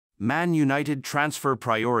Man United transfer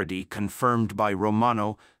priority confirmed by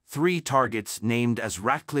Romano, 3 targets named as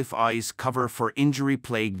Ratcliffe eyes cover for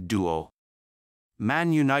injury-plagued duo.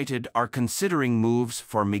 Man United are considering moves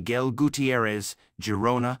for Miguel Gutierrez,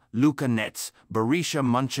 Girona, Luka Netz, Borussia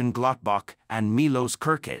Mönchengladbach, and Milos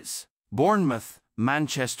Kerkez. Bournemouth,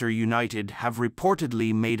 Manchester United have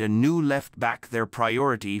reportedly made a new left-back their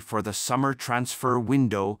priority for the summer transfer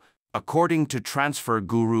window, according to transfer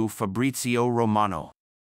guru Fabrizio Romano.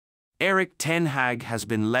 Erik ten Hag has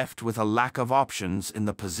been left with a lack of options in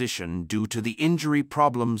the position due to the injury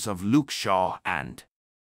problems of Luke Shaw and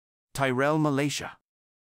Tyrell Malacia.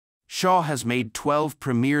 Shaw has made 12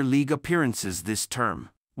 Premier League appearances this term,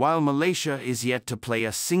 while Malacia is yet to play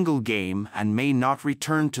a single game and may not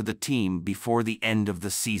return to the team before the end of the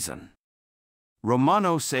season.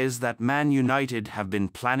 Romano says that Man United have been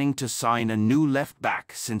planning to sign a new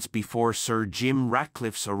left-back since before Sir Jim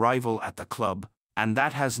Ratcliffe's arrival at the club, and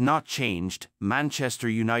that has not changed. Manchester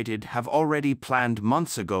United have already planned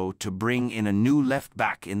months ago to bring in a new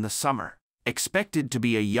left-back in the summer. Expected to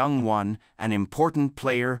be a young one, an important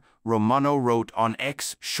player, Romano wrote on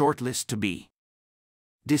X, shortlist to be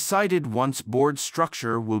decided once board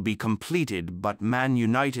structure will be completed, but Man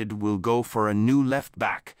United will go for a new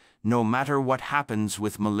left-back, no matter what happens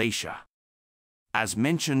with Malacia. As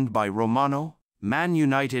mentioned by Romano, Man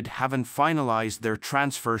United haven't finalized their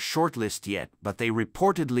transfer shortlist yet, but they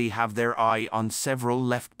reportedly have their eye on several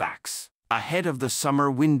left-backs. Ahead of the summer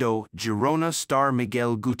window, Girona star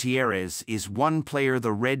Miguel Gutierrez is one player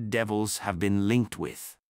the Red Devils have been linked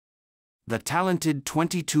with. The talented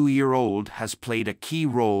 22-year-old has played a key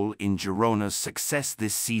role in Girona's success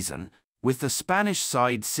this season. With the Spanish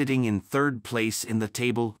side sitting in third place in the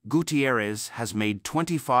table, Gutierrez has made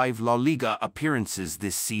 25 La Liga appearances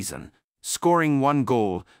this season, scoring 1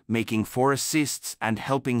 goal, making 4 assists and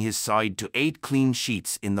helping his side to 8 clean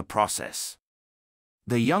sheets in the process.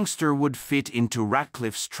 The youngster would fit into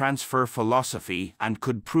Ratcliffe's transfer philosophy and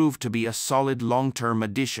could prove to be a solid long-term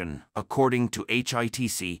addition, according to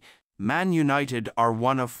HITC. Man United are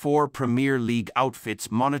one of 4 Premier League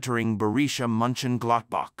outfits monitoring Borussia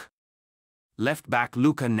Mönchengladbach. Left-back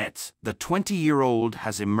Luka Netz, the 20-year-old,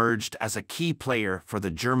 has emerged as a key player for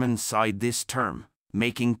the German side this term,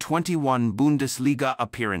 making 21 Bundesliga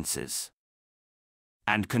appearances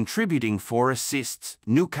and contributing 4 assists.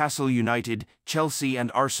 Newcastle United, Chelsea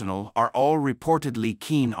and Arsenal are all reportedly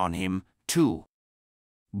keen on him, too.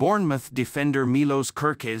 Bournemouth defender Milos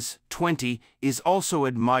Kerkez, 20, is also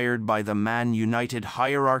admired by the Man United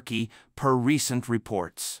hierarchy, per recent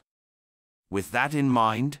reports. With that in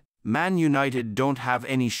mind, Man United don't have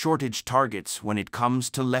any shortage targets when it comes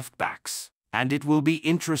to left-backs, and it will be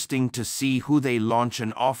interesting to see who they launch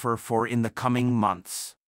an offer for in the coming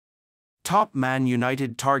months. Top Man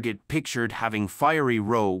United target pictured having fiery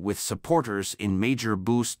row with supporters in major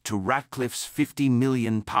boost to Ratcliffe's £50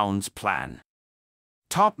 million plan.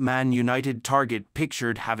 Top Man United target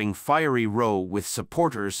pictured having fiery row with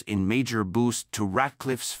supporters in major boost to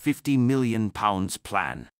Ratcliffe's £50 million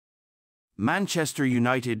plan. Manchester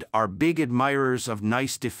United are big admirers of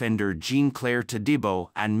Nice defender Jean-Claire Todibo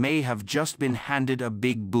and may have just been handed a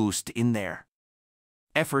big boost in their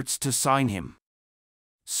efforts to sign him.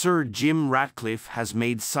 Sir Jim Ratcliffe has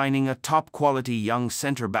made signing a top-quality young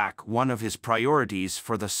centre-back one of his priorities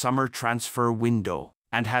for the summer transfer window,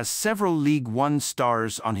 and has several League One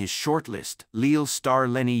stars on his shortlist. Lille star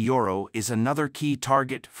Lenny Yoro is another key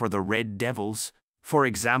target for the Red Devils, for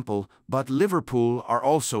example, but Liverpool are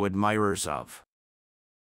also admirers of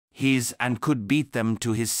his and could beat them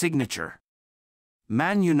to his signature.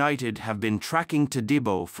 Man United have been tracking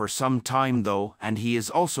Todibo for some time though, and he is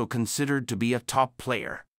also considered to be a top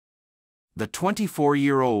player. The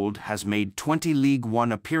 24-year-old has made 20 League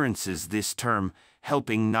One appearances this term,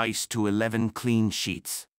 helping Nice to 11 clean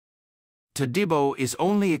sheets. Todibo is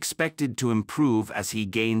only expected to improve as he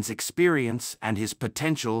gains experience, and his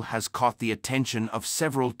potential has caught the attention of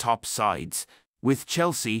several top sides, with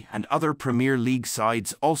Chelsea and other Premier League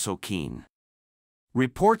sides also keen.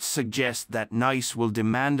 Reports suggest that Nice will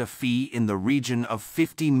demand a fee in the region of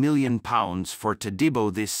 £50 million for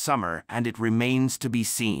Todibo this summer, and it remains to be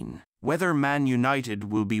seen whether Man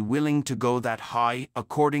United will be willing to go that high.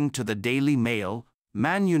 According to the Daily Mail,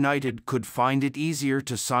 Man United could find it easier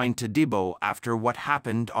to sign Todibo after what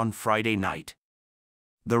happened on Friday night.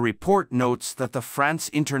 The report notes that the France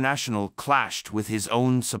international clashed with his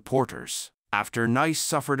own supporters after Nice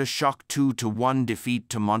suffered a shock 2-1 defeat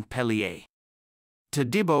to Montpellier.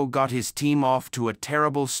 Todibo got his team off to a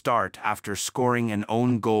terrible start after scoring an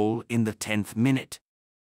own goal in the 10th minute.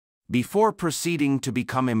 before proceeding to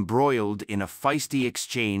become embroiled in a feisty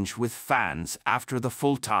exchange with fans after the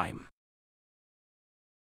full time.